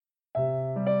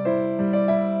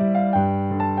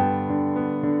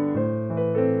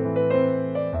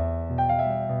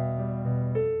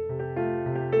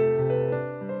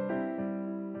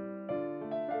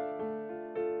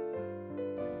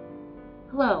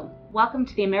Hello, welcome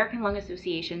to the American Lung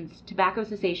Association's Tobacco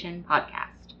Cessation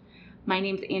podcast. My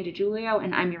name's Anne DiGiulio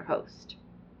and I'm your host.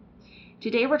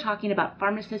 Today we're talking about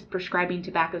pharmacists prescribing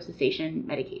tobacco cessation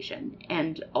medication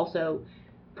and also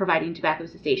providing tobacco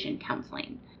cessation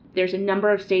counseling. There's a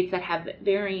number of states that have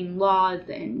varying laws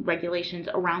and regulations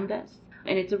around this,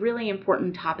 and it's a really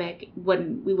important topic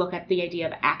when we look at the idea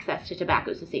of access to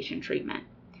tobacco cessation treatment.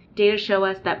 Data show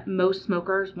us that most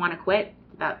smokers want to quit.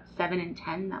 About 7 in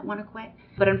 10 that want to quit,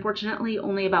 but unfortunately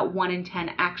only about 1 in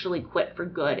 10 actually quit for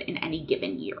good in any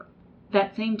given year.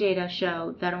 That same data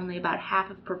show that only about half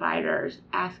of providers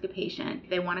ask a patient if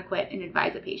they want to quit and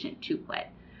advise a patient to quit.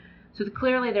 So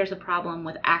clearly there's a problem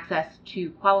with access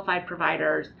to qualified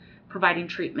providers providing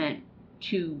treatment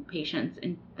to patients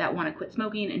that want to quit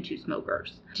smoking and to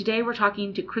smokers. Today we're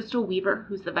talking to Crystal Weaver,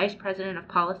 who's the Vice President of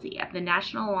Policy at the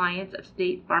National Alliance of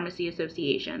State Pharmacy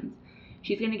Associations.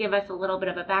 She's going to give us a little bit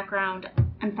of a background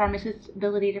on pharmacists'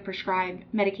 ability to prescribe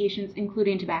medications,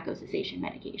 including tobacco cessation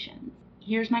medications.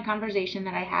 Here's my conversation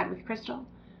that I had with Crystal.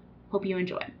 Hope you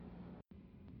enjoy.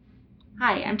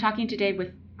 Hi, I'm talking today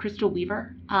with Crystal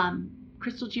Weaver.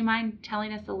 Crystal, do you mind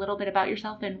telling us a little bit about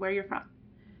yourself and where you're from?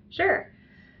 Sure.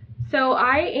 So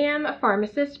I am a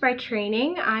pharmacist by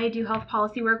training. I do health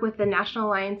policy work with the National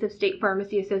Alliance of State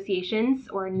Pharmacy Associations,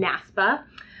 or NASPA.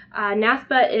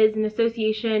 NASPA is an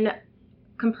association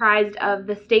comprised of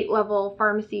the state-level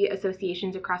pharmacy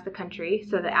associations across the country,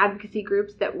 so the advocacy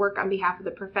groups that work on behalf of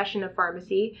the profession of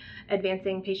pharmacy,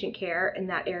 advancing patient care in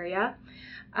that area.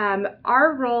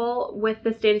 Our role with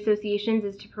the state associations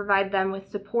is to provide them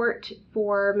with support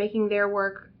for making their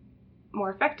work more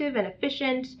effective and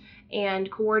efficient and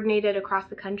coordinated across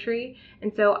the country.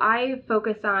 And so I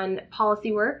focus on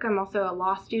policy work. I'm also a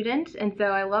law student, and so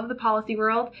I love the policy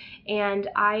world, and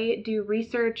I do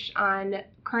research on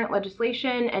current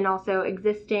legislation and also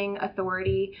existing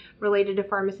authority related to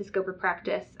pharmacist scope of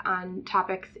practice on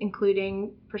topics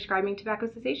including prescribing tobacco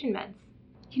cessation meds.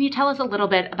 Can you tell us a little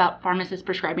bit about pharmacists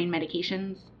prescribing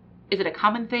medications? Is it a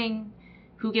common thing?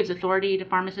 Who gives authority to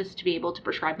pharmacists to be able to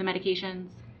prescribe the medications?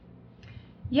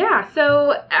 Yeah,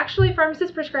 so actually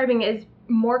pharmacist prescribing is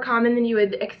more common than you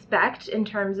would expect in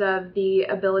terms of the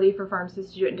ability for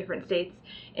pharmacists to do it in different states.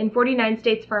 In 49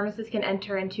 states, pharmacists can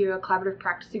enter into a collaborative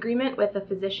practice agreement with a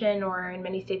physician, or in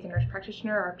many states a nurse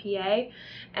practitioner or PA,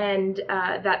 and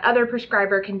that other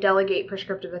prescriber can delegate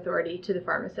prescriptive authority to the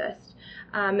pharmacist.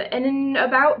 And in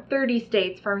about 30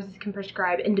 states, pharmacists can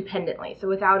prescribe independently. So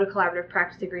without a collaborative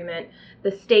practice agreement,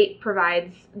 the state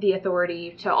provides the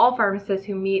authority to all pharmacists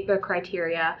who meet the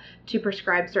criteria to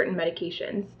prescribe certain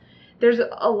medications. There's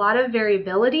a lot of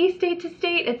variability state to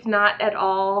state. It's not at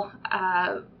all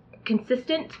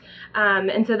consistent.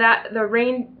 And so that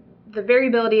the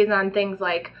variability is on things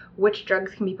like which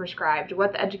drugs can be prescribed,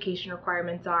 what the education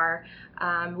requirements are,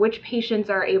 which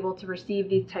patients are able to receive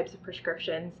these types of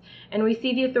prescriptions. And we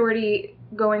see the authority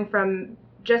going from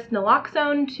just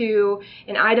naloxone to,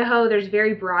 in Idaho, there's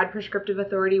very broad prescriptive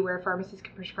authority where pharmacists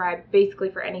can prescribe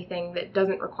basically for anything that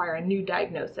doesn't require a new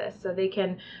diagnosis. So they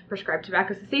can prescribe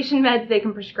tobacco cessation meds, they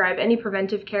can prescribe any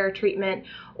preventive care treatment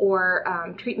or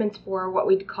treatments for what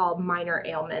we'd call minor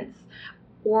ailments,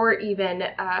 or even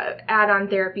add-on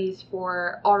therapies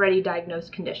for already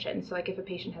diagnosed conditions. So like if a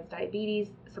patient has diabetes,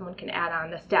 someone can add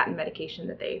on the statin medication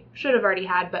that they should have already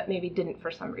had but maybe didn't for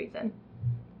some reason.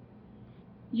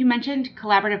 You mentioned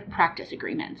collaborative practice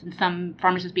agreements and some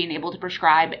pharmacists being able to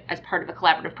prescribe as part of a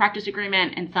collaborative practice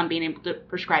agreement and some being able to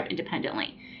prescribe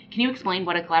independently. Can you explain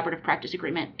what a collaborative practice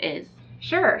agreement is?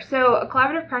 Sure. So a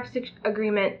collaborative practice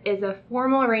agreement is a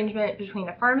formal arrangement between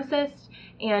a pharmacist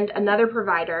and another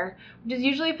provider, which is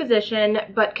usually a physician,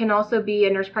 but can also be a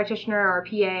nurse practitioner or a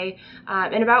PA.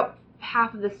 In about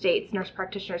half of the states, nurse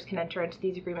practitioners can enter into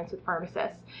these agreements with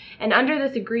pharmacists. And under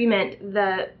this agreement,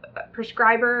 the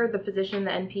prescriber, the physician, the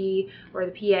NP, or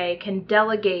the PA can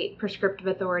delegate prescriptive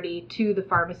authority to the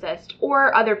pharmacist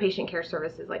or other patient care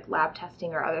services like lab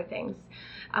testing or other things.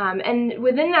 And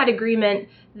within that agreement,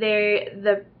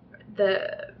 the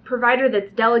provider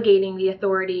that's delegating the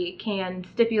authority can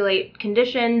stipulate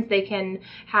conditions. They can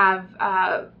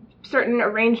have certain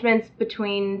arrangements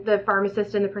between the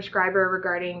pharmacist and the prescriber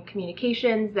regarding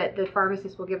communications, that the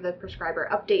pharmacist will give the prescriber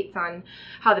updates on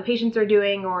how the patients are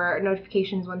doing or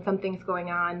notifications when something's going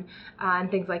on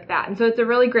and things like that. And so it's a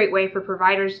really great way for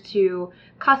providers to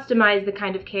customize the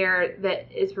kind of care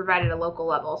that is provided at a local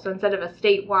level. So instead of a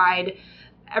statewide,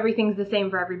 everything's the same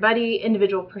for everybody,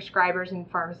 individual prescribers and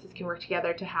pharmacists can work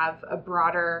together to have a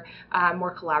broader,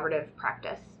 more collaborative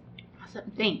practice.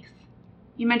 Awesome, thanks.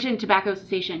 You mentioned tobacco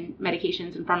cessation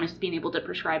medications and pharmacists being able to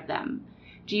prescribe them.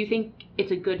 Do you think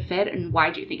it's a good fit, and why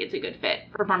do you think it's a good fit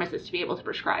for pharmacists to be able to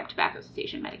prescribe tobacco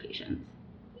cessation medications?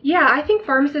 Yeah, I think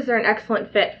pharmacists are an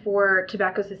excellent fit for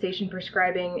tobacco cessation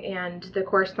prescribing and the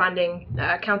corresponding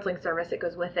counseling service that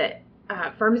goes with it.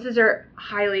 Pharmacies are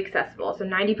highly accessible, so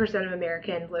 90% of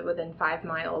Americans live within 5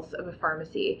 miles of a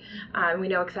pharmacy. We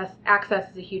know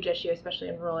access is a huge issue, especially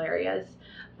in rural areas.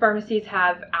 Pharmacies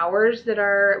have hours that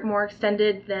are more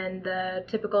extended than the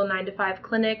typical 9 to 5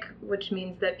 clinic, which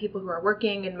means that people who are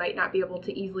working and might not be able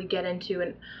to easily get into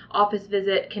an office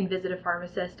visit can visit a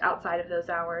pharmacist outside of those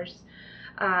hours.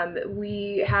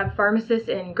 We have pharmacists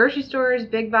in grocery stores,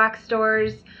 big box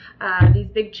stores, these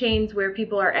big chains where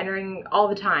people are entering all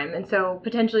the time. And so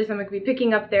potentially someone could be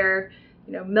picking up their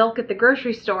milk at the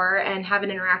grocery store and have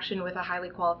an interaction with a highly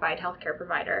qualified healthcare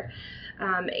provider.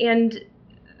 And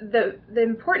the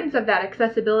importance of that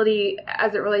accessibility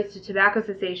as it relates to tobacco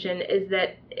cessation is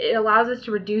that it allows us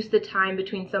to reduce the time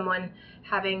between someone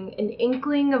having an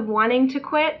inkling of wanting to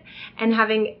quit and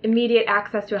having immediate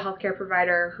access to a healthcare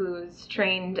provider who's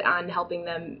trained on helping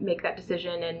them make that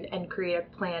decision and create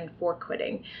a plan for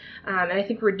quitting. And I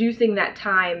think reducing that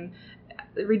time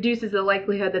reduces the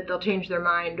likelihood that they'll change their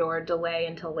mind or delay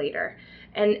until later.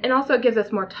 And also it gives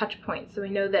us more touch points. So we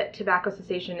know that tobacco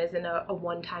cessation isn't a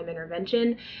one-time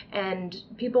intervention, and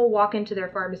people walk into their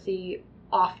pharmacy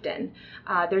often.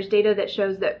 There's data that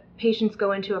shows that patients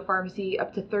go into a pharmacy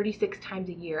up to 36 times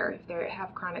a year if they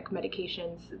have chronic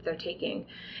medications that they're taking.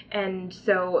 And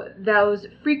so those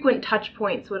frequent touch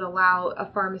points would allow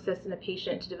a pharmacist and a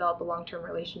patient to develop a long-term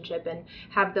relationship and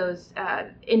have those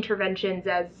interventions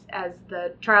as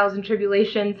the trials and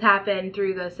tribulations happen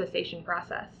through the cessation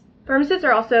process. Pharmacists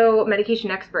are also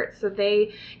medication experts, so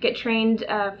they get trained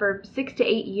for 6 to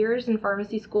 8 years in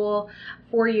pharmacy school,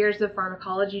 4 years of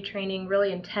pharmacology training,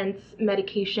 really intense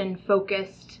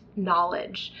medication-focused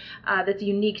knowledge that's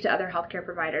unique to other healthcare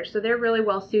providers. So they're really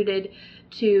well suited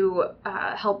to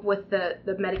help with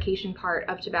the medication part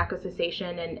of tobacco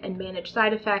cessation and manage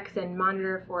side effects and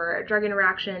monitor for drug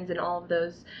interactions and all of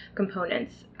those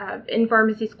components. In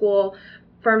pharmacy school,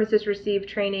 pharmacists receive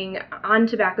training on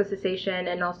tobacco cessation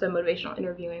and also motivational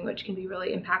interviewing, which can be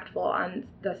really impactful on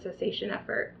the cessation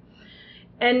effort.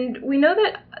 And we know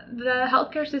that the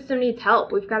healthcare system needs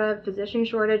help. We've got a physician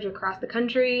shortage across the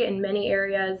country in many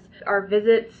areas. Our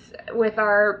visits with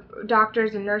our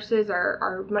doctors and nurses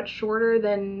are much shorter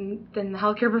than the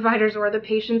healthcare providers or the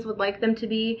patients would like them to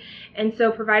be. And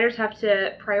so providers have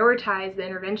to prioritize the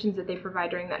interventions that they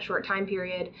provide during that short time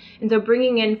period. And so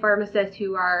bringing in pharmacists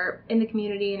who are in the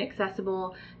community and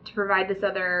accessible to provide this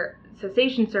other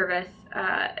cessation service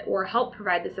or help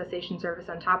provide the cessation service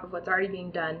on top of what's already being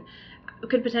done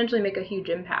could potentially make a huge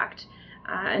impact.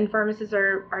 And pharmacists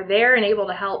are there and able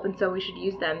to help, and so we should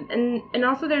use them. And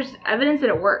also there's evidence that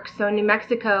it works. So in New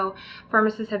Mexico,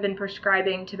 pharmacists have been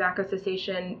prescribing tobacco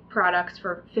cessation products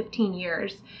for 15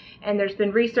 years. And there's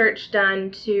been research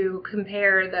done to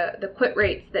compare the quit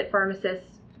rates that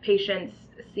patients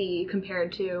see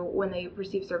compared to when they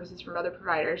receive services from other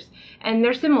providers. And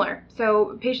they're similar.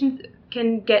 So patients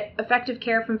can get effective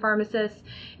care from pharmacists.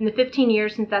 In the 15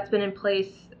 years since that's been in place,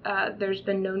 there's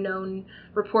been no known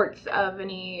reports of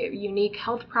any unique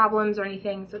health problems or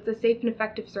anything, so it's a safe and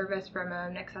effective service from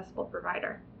an accessible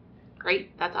provider.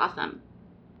 Great, that's awesome.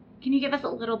 Can you give us a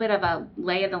little bit of a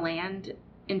lay of the land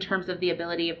in terms of the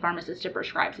ability of pharmacists to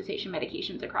prescribe cessation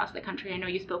medications across the country? I know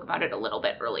you spoke about it a little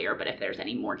bit earlier, but if there's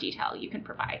any more detail you can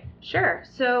provide. Sure.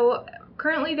 So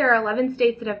currently there are 11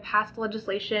 states that have passed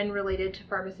legislation related to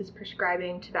pharmacists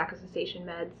prescribing tobacco cessation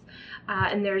meds.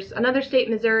 And there's another state,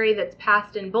 Missouri, that's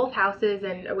passed in both houses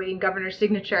and awaiting governor's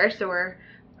signature. So we're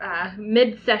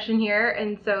mid-session here,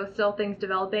 and so still things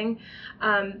developing.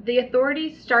 The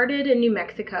authority started in New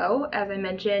Mexico, as I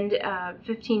mentioned,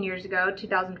 15 years ago,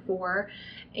 2004,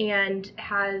 and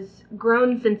has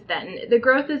grown since then. The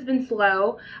growth has been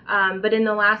slow, but in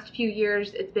the last few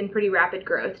years, it's been pretty rapid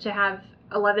growth. To have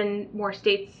 11 more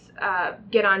states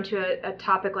get onto a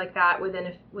topic like that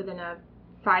within a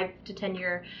 5 to 10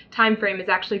 year time frame is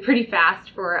actually pretty fast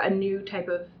for a new type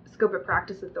of scope of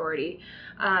practice authority.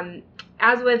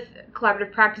 As with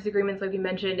collaborative practice agreements, like you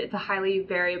mentioned, it's a highly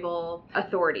variable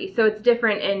authority. So it's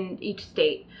different in each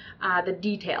state, the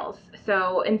details.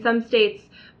 So in some states,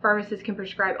 pharmacists can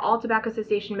prescribe all tobacco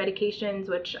cessation medications,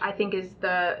 which I think is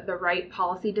the right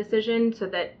policy decision so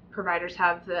that providers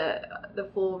have the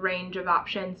full range of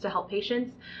options to help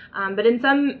patients. But in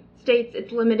some states,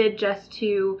 it's limited just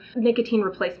to nicotine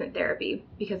replacement therapy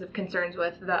because of concerns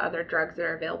with the other drugs that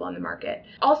are available on the market.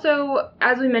 Also,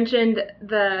 as we mentioned,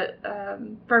 the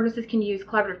pharmacist can use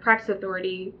collaborative practice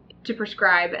authority to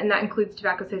prescribe, and that includes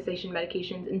tobacco cessation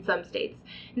medications in some states.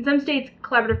 In some states,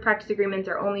 collaborative practice agreements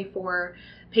are only for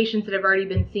patients that have already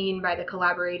been seen by the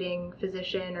collaborating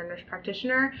physician or nurse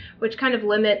practitioner, which kind of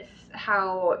limits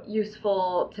how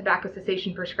useful tobacco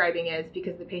cessation prescribing is,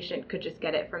 because the patient could just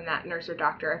get it from that nurse or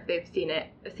doctor if they've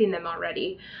seen them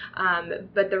already.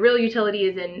 But the real utility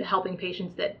is in helping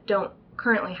patients that don't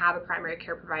currently have a primary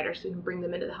care provider, so you can bring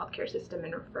them into the healthcare system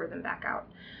and refer them back out.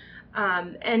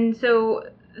 And so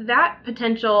that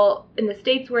potential, in the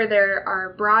states where there are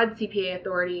broad CPA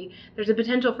authority, there's a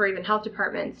potential for even health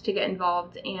departments to get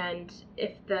involved. And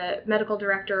if the medical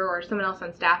director or someone else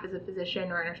on staff is a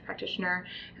physician or a nurse practitioner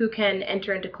who can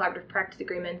enter into collaborative practice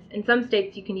agreements, in some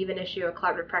states you can even issue a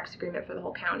collaborative practice agreement for the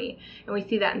whole county. And we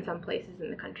see that in some places in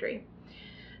the country.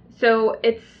 So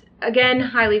it's, again,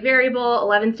 highly variable.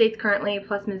 11 states currently,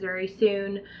 plus Missouri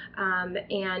soon,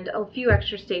 and a few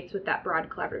extra states with that broad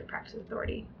collaborative practice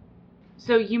authority.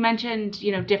 So you mentioned,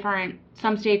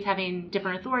 some states having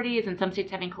different authorities and some states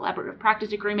having collaborative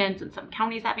practice agreements and some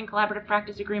counties having collaborative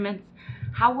practice agreements.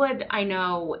 How would I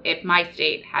know if my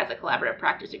state has a collaborative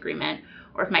practice agreement,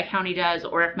 or if my county does,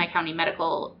 or if my county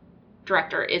medical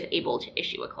director is able to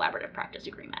issue a collaborative practice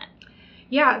agreement?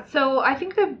 Yeah, so I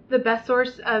think the best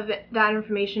source of that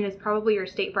information is probably your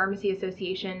state pharmacy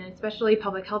association, and especially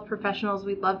public health professionals.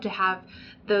 We'd love to have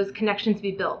those connections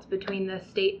be built between the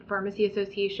state pharmacy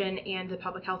association and the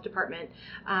public health department.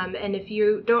 And if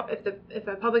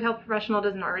a public health professional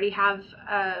doesn't already have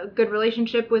a good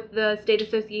relationship with the state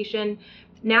association,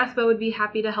 NASPA would be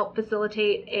happy to help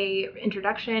facilitate a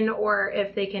introduction, or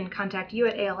if they can contact you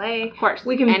at ALA, of course,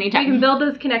 we can anytime. We can build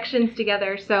those connections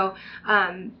together. So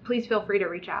please feel free to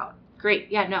reach out. Great.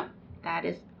 Yeah, no, that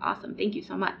is awesome. Thank you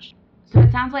so much. So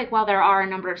it sounds like while there are a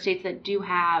number of states that do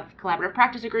have collaborative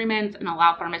practice agreements and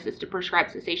allow pharmacists to prescribe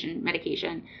cessation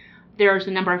medication, there's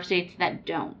a number of states that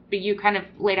don't. But you kind of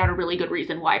laid out a really good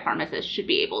reason why pharmacists should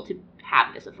be able to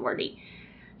have this authority.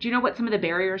 Do you know what some of the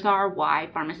barriers are, why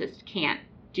pharmacists can't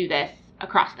do this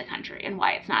across the country, and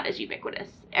why it's not as ubiquitous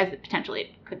as it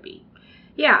potentially could be?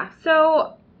 Yeah,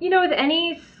 so with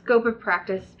any scope of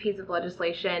practice piece of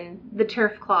legislation, the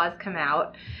turf clause come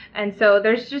out, and so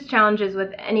there's just challenges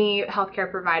with any healthcare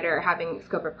provider having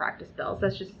scope of practice bills.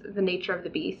 That's just the nature of the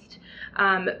beast.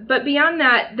 But beyond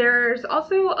that, there's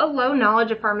also a low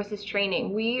knowledge of pharmacist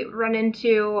training. We run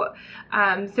into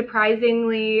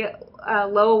surprisingly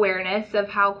low awareness of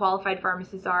how qualified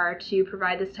pharmacists are to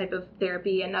provide this type of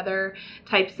therapy and other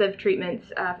types of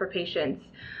treatments for patients.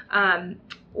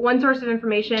 One source of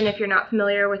information, if you're not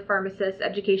familiar with pharmacist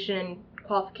education and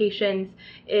qualifications,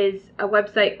 is a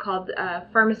website called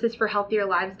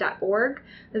pharmacistforhealthierlives.org.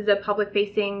 This is a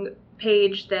public-facing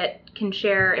page that can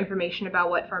share information about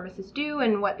what pharmacists do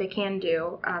and what they can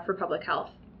do for public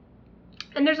health.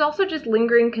 And there's also just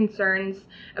lingering concerns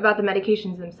about the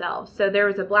medications themselves. So there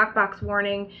was a black box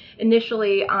warning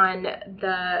initially on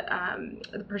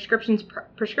the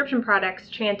prescription products,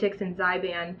 Chantix and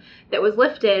Zyban, that was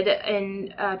lifted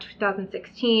in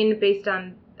 2016 based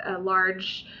on a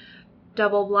large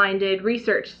double-blinded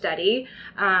research study,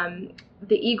 the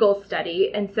EAGLE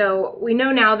study. And so we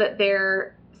know now that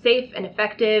they're safe and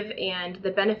effective and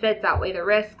the benefits outweigh the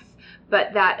risks,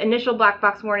 but that initial black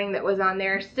box warning that was on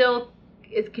there still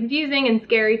is confusing and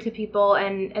scary to people,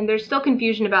 and there's still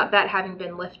confusion about that having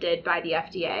been lifted by the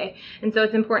FDA. And so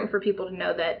it's important for people to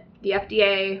know that the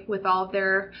FDA, with all of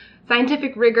their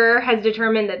scientific rigor, has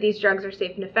determined that these drugs are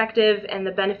safe and effective, and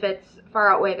the benefits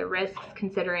far outweigh the risks,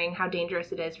 considering how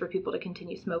dangerous it is for people to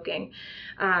continue smoking.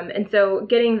 And so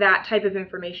getting that type of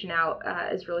information out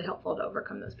is really helpful to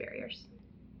overcome those barriers.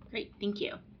 Great, thank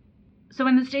you. So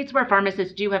in the states where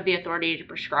pharmacists do have the authority to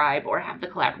prescribe or have the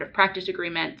collaborative practice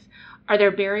agreements, are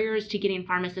there barriers to getting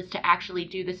pharmacists to actually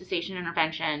do the cessation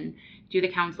intervention, do the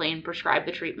counseling, prescribe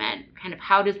the treatment? Kind of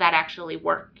how does that actually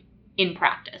work in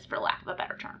practice, for lack of a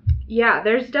better term? Yeah,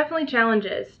 there's definitely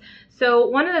challenges. So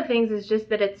one of the things is just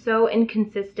that it's so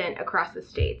inconsistent across the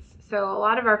states. So a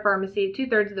lot of our pharmacies,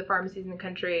 2/3 of the pharmacies in the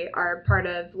country are part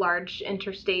of large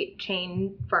interstate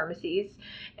chain pharmacies.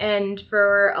 And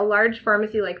for a large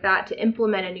pharmacy like that to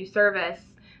implement a new service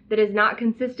that is not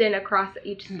consistent across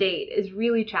each state is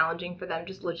really challenging for them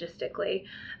just logistically.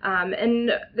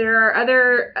 And there are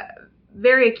other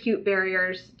very acute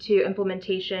barriers to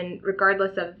implementation,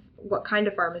 regardless of what kind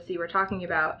of pharmacy we're talking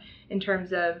about, in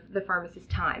terms of the pharmacist's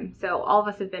time. So all of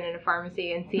us have been in a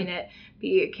pharmacy and seen it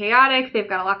be chaotic. They've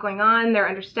got a lot going on. They're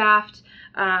understaffed.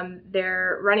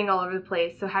 They're running all over the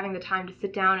place. So having the time to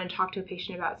sit down and talk to a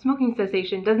patient about smoking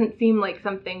cessation doesn't seem like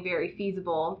something very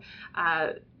feasible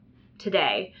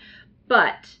today.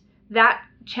 But that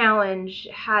challenge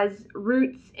has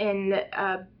roots in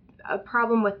a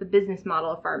problem with the business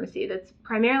model of pharmacy that's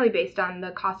primarily based on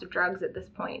the cost of drugs at this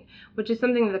point, which is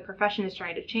something that the profession is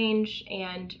trying to change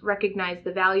and recognize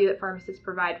the value that pharmacists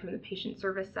provide from the patient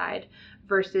service side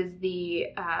versus the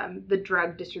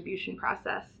drug distribution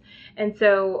process. And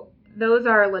so those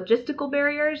are logistical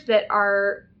barriers that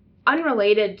are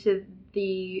unrelated to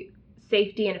the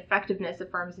safety and effectiveness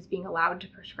of pharmacists being allowed to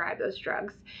prescribe those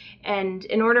drugs. And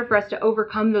in order for us to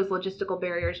overcome those logistical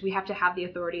barriers, we have to have the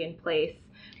authority in place,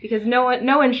 because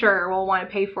no insurer will want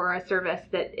to pay for a service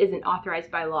that isn't authorized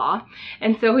by law.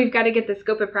 And so we've got to get the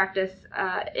scope of practice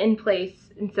in place,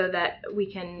 and so that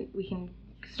we can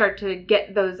start to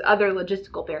get those other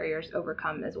logistical barriers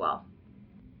overcome as well.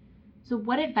 So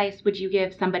what advice would you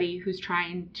give somebody who's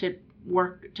trying to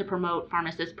work to promote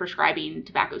pharmacists prescribing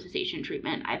tobacco cessation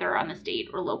treatment, either on the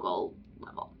state or local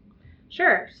level?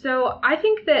 Sure. So I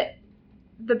think that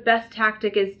the best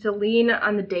tactic is to lean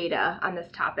on the data on this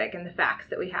topic and the facts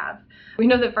that we have. We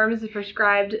know that pharmacists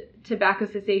prescribed tobacco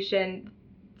cessation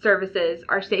services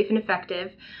are safe and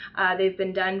effective. They've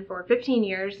been done for 15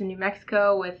 years in New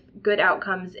Mexico with good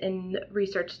outcomes in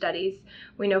research studies.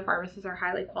 We know pharmacists are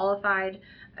highly qualified,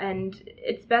 and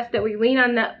it's best that we lean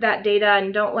on that data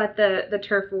and don't let the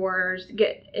turf wars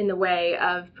get in the way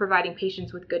of providing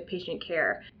patients with good patient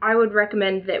care. I would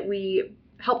recommend that we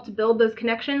help to build those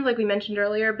connections, like we mentioned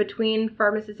earlier, between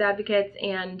pharmacist advocates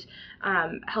and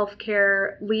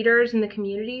healthcare leaders in the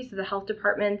community, so the health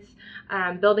departments.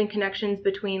 Building connections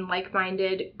between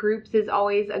like-minded groups is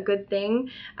always a good thing.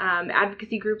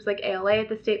 Advocacy groups like ALA at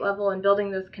the state level, and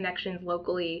building those connections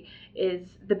locally is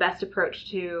the best approach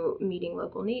to meeting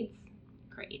local needs.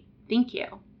 Great. Thank you.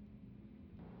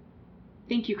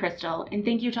 Thank you, Crystal, and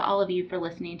thank you to all of you for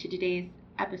listening to today's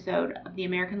episode of the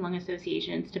American Lung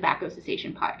Association's Tobacco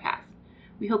Cessation Podcast.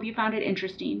 We hope you found it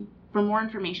interesting. For more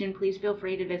information, please feel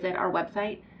free to visit our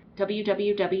website,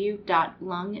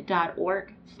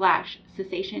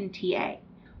 www.lung.org/cessationTA.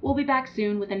 We'll be back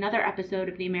soon with another episode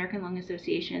of the American Lung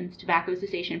Association's Tobacco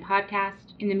Cessation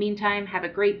Podcast. In the meantime, have a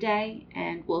great day,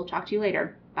 and we'll talk to you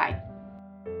later. Bye.